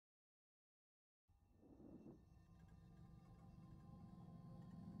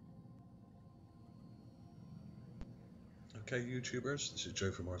Okay, YouTubers, this is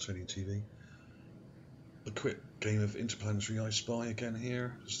Joe from ArtAlienTV. A quick game of Interplanetary I Spy again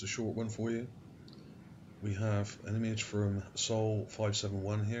here, just a short one for you. We have an image from Sol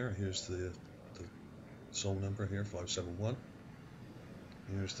 571 here. Here's the Sol number here, 571.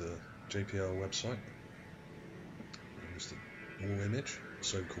 Here's the JPL website. Here's the raw image,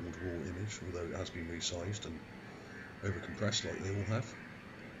 so-called raw image, although it has been resized and overcompressed like they all have.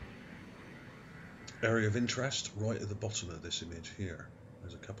 Area of interest, right at the bottom of this image here.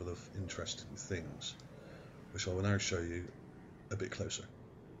 There's a couple of interesting things, which I will now show you a bit closer.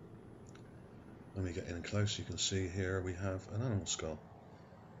 When we get in close, you can see here we have an animal skull.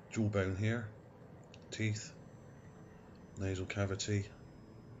 Jawbone here, teeth, nasal cavity,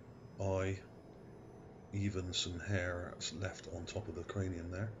 eye, even some hair left on top of the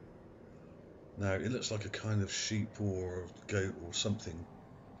cranium there. Now it looks like a kind of sheep or goat or something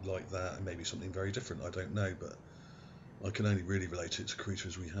like that, and maybe something very different, I don't know, but I can only really relate it to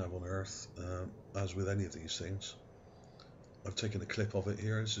creatures we have on Earth, as with any of these things. I've taken a clip of it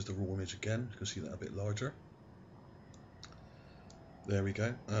here. This is the raw image again. You can see that a bit larger. There we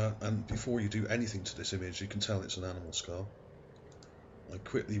go. And before you do anything to this image, you can tell it's an animal skull. I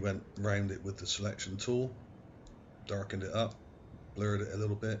quickly went round it with the selection tool, darkened it up, blurred it a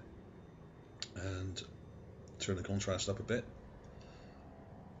little bit, and turned the contrast up a bit.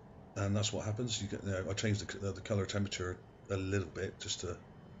 And that's what happens. You get, I changed the color temperature a little bit just to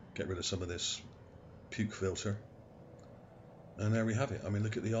get rid of some of this puke filter. And there we have it. I mean,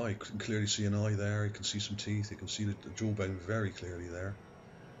 look at the eye. You can clearly see an eye there. You can see some teeth. You can see the jawbone very clearly there.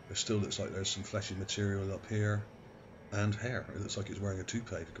 It still looks like there's some fleshy material up here, and hair. It looks like it's wearing a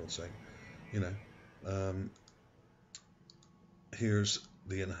toupee, for God's sake. You know. Here's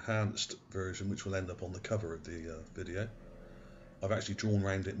the enhanced version, which will end up on the cover of the video. I've actually drawn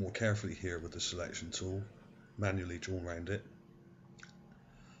around it more carefully here with the selection tool, manually drawn around it.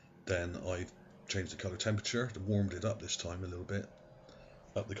 Then I've changed the color temperature, warmed it up this time a little bit,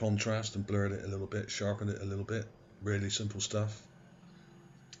 up the contrast and blurred it a little bit, sharpened it a little bit. Really simple stuff.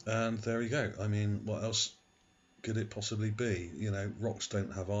 And there you go. I mean, what else could it possibly be? You know, rocks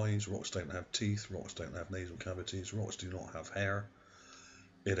don't have eyes, rocks don't have teeth, rocks don't have nasal cavities, rocks do not have hair.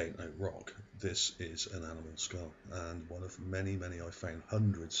 It ain't no rock. This is an animal skull, and one of many I've found,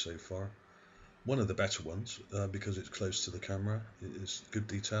 hundreds so far. One of the better ones, because it's close to the camera. It is good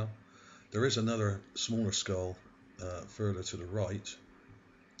detail. There is another smaller skull further to the right.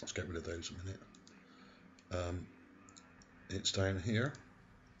 Let's get rid of those a minute. It's down here,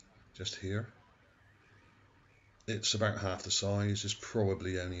 just here. It's about half the size. It's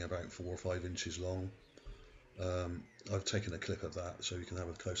probably only about 4 or 5 inches long. I've taken a clip of that so you can have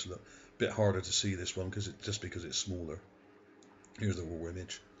a closer look. Bit harder to see this one because it's smaller. Here's the raw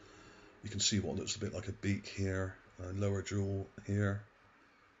image. You can see what looks a bit like a beak here, lower jaw here.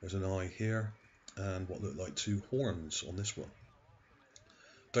 There's an eye here, and what look like 2 horns on this one.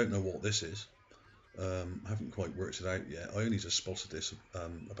 Don't know what this is. Haven't quite worked it out yet. I only just spotted this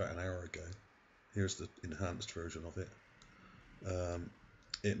about an hour ago. Here's the enhanced version of it.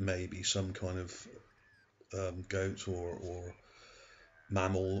 It may be some kind of goat or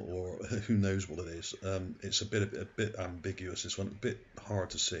mammal, or who knows what it is. It's a bit ambiguous, this one, a bit hard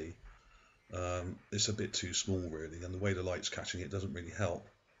to see. It's a bit too small really, and the way the light's catching it doesn't really help.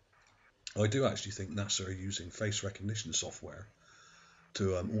 I do actually think NASA are using face recognition software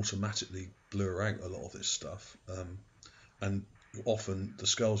to automatically blur out a lot of this stuff, and often the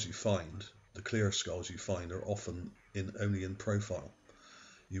skulls you find, the clear skulls you find, are often only in profile.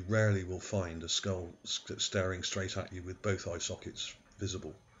 You rarely will find a skull staring straight at you with both eye sockets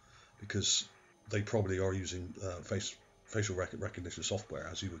visible, because they probably are using facial recognition software,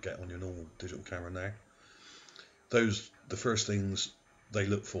 as you would get on your normal digital camera now. The first things they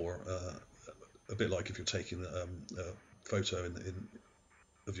look for, a bit like if you're taking a photo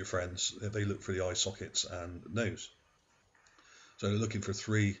of your friends, they look for the eye sockets and nose. So they're looking for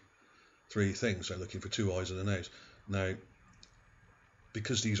three things. They're looking for 2 eyes and a nose. Now,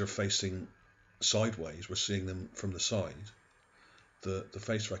 because these are facing sideways, we're seeing them from the side. The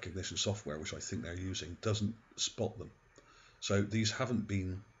face recognition software, which I think they're using, doesn't spot them. So these haven't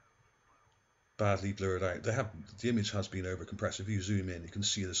been badly blurred out. The image has been overcompressed. If you zoom in, you can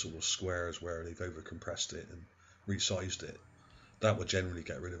see the sort of squares where they've overcompressed it and resized it. That would generally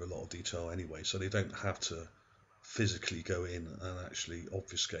get rid of a lot of detail anyway, so they don't have to physically go in and actually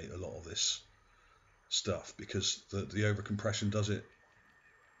obfuscate a lot of this stuff, because the overcompression does it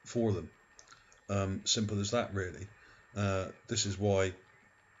for them. Simple as that, really. This is why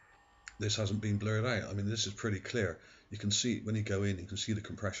this hasn't been blurred out. I mean, this is pretty clear. You can see when you go in, you can see the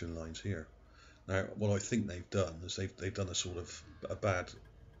compression lines here. Now, what I think they've done is they've done a sort of a bad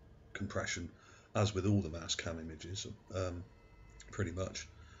compression, as with all the mass cam images, pretty much,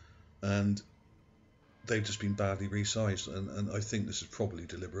 and they've just been badly resized, and I think this is probably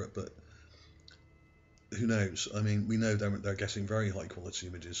deliberate, but who knows? I mean, we know they're getting very high quality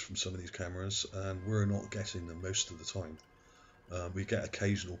images from some of these cameras, and we're not getting them most of the time. We get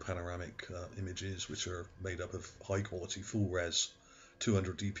occasional panoramic images which are made up of high quality full res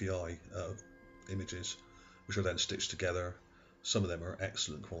 200 dpi images, which are then stitched together. Some of them are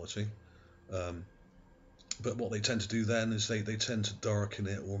excellent quality, but what they tend to do then is they tend to darken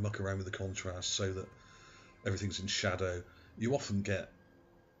it or muck around with the contrast so that everything's in shadow. You often get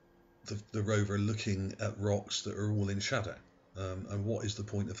the rover looking at rocks that are all in shadow, and what is the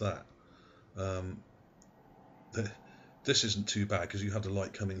point of that? This isn't too bad because you have the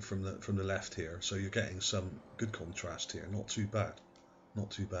light coming from the left here, so you're getting some good contrast here. Not too bad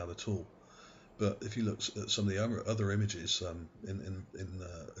at all. But if you look at some of the other images in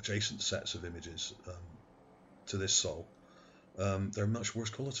adjacent sets of images to this sol, they're much worse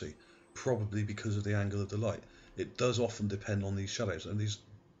quality, probably because of the angle of the light. It does often depend on these shadows, and these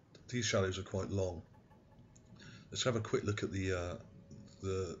shadows are quite long. Let's have a quick look at the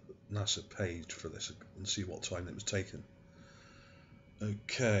NASA page for this and see what time it was taken.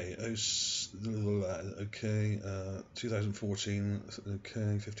 Okay, 2014.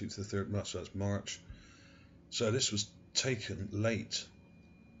 Okay, 15th to the 3rd March. So that's March. So this was taken late.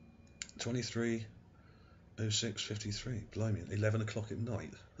 23:06:53. Blimey, 11 o'clock at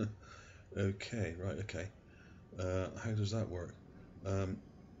night. Okay, right. Okay. How does that work?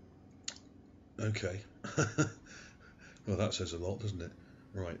 Okay. Well, that says a lot, doesn't it?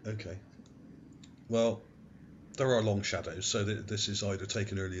 Right. Okay. Well, there are long shadows, so this is either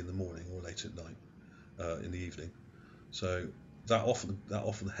taken early in the morning or late at night, in the evening. So that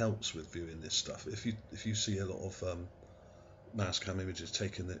often helps with viewing this stuff. If you see a lot of mass cam images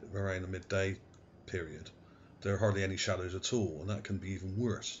taken around the midday period, there are hardly any shadows at all, and that can be even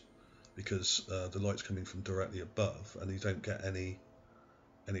worse because the light's coming from directly above, and you don't get any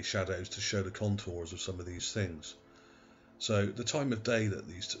shadows to show the contours of some of these things. So the time of day that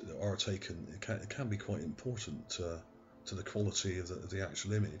these are taken, it can be quite important to the quality of the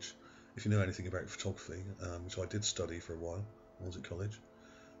actual image. If you know anything about photography, which I did study for a while, I was at college,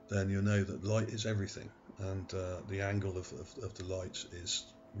 then you'll know that light is everything, and the angle of the light is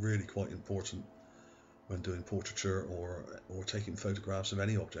really quite important when doing portraiture or taking photographs of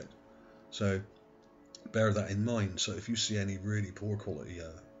any object. So bear that in mind. So if you see any really poor quality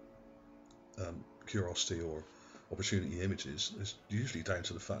Curiosity or Opportunity images, it's usually down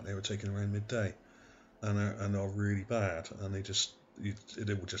to the fact they were taken around midday and are really bad, and it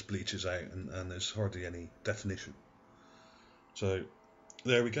all just bleaches out, and there's hardly any definition. So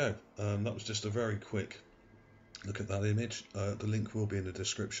there we go. That was just a very quick look at that image. The link will be in the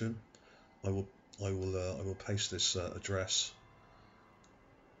description. I will paste this address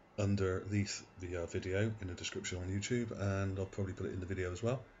underneath the video in the description on YouTube, and I'll probably put it in the video as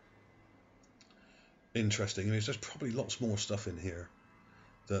well. Interesting. I mean, there's probably lots more stuff in here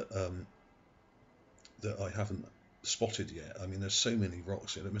that I haven't spotted yet. I mean, there's so many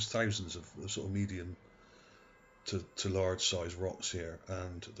rocks here. There's thousands of sort of medium to large size rocks here,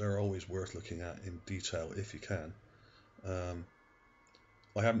 and they're always worth looking at in detail if you can.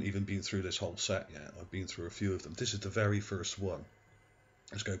 I haven't even been through this whole set yet. I've been through a few of them. This is the very first one.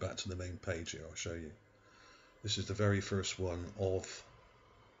 Let's go back to the main page here. I'll show you. This is the very first one of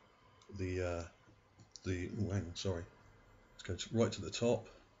the hang on, sorry. Let's go right to the top.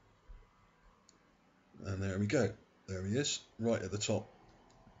 And there we go. There he is, right at the top.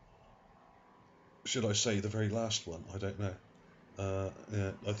 Should I say the very last one? I don't know.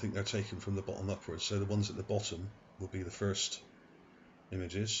 Yeah, I think they're taken from the bottom upwards. So the ones at the bottom will be the first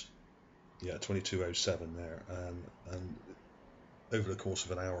images. Yeah, 22:07 there, and over the course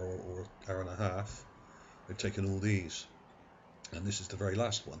of an hour or hour and a half, they've taken all these, and this is the very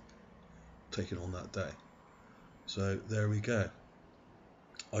last one taken on that day. So there we go.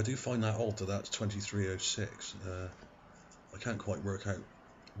 I do find that odd that that's 23:06. I can't quite work out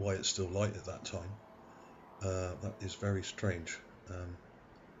why it's still light at that time. That is very strange.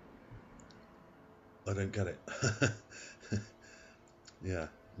 I don't get it. Yeah,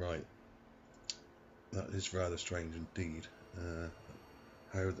 right. That is rather strange indeed.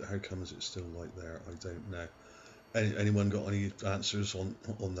 How comes it's still light there? I don't know. Anyone got any answers on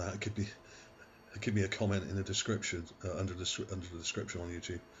that? Give me a comment in the description under the description on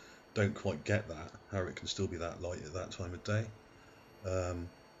YouTube. Don't quite get that, how it can still be that light at that time of day.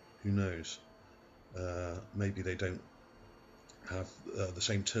 Who knows? Maybe they don't have the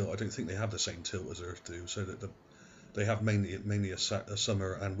same tilt. I don't think they have the same tilt as Earth do, so that they have mainly a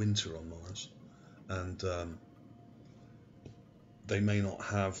summer and winter on Mars, and they may not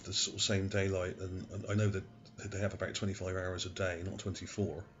have the sort of same daylight. And I know that they have about 25 hours a day, not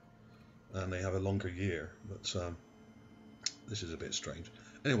 24, and they have a longer year. But this is a bit strange.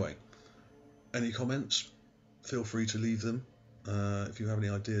 Anyway, any comments? Feel free to leave them. If you have any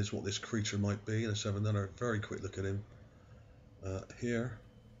ideas what this creature might be. Let's have another very quick look at him here,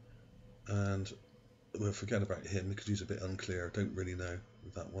 and we'll forget about him because he's a bit unclear. I don't really know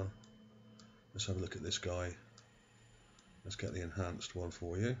with that one. Let's have a look at this guy. Let's get the enhanced one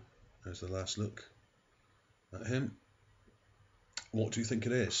for you. There's the last look at him. What do you think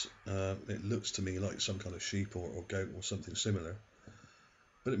it is? It looks to me like some kind of sheep or goat or something similar,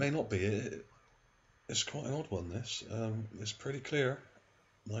 but it may not be. It's quite an odd one, this. It's pretty clear.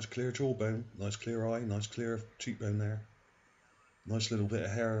 Nice clear jawbone, nice clear eye, nice clear cheekbone there. Nice little bit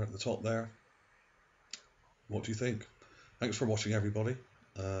of hair at the top there. What do you think? Thanks for watching, everybody.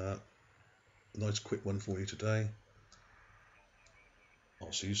 Nice quick one for you today.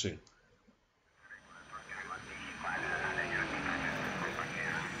 I'll see you soon.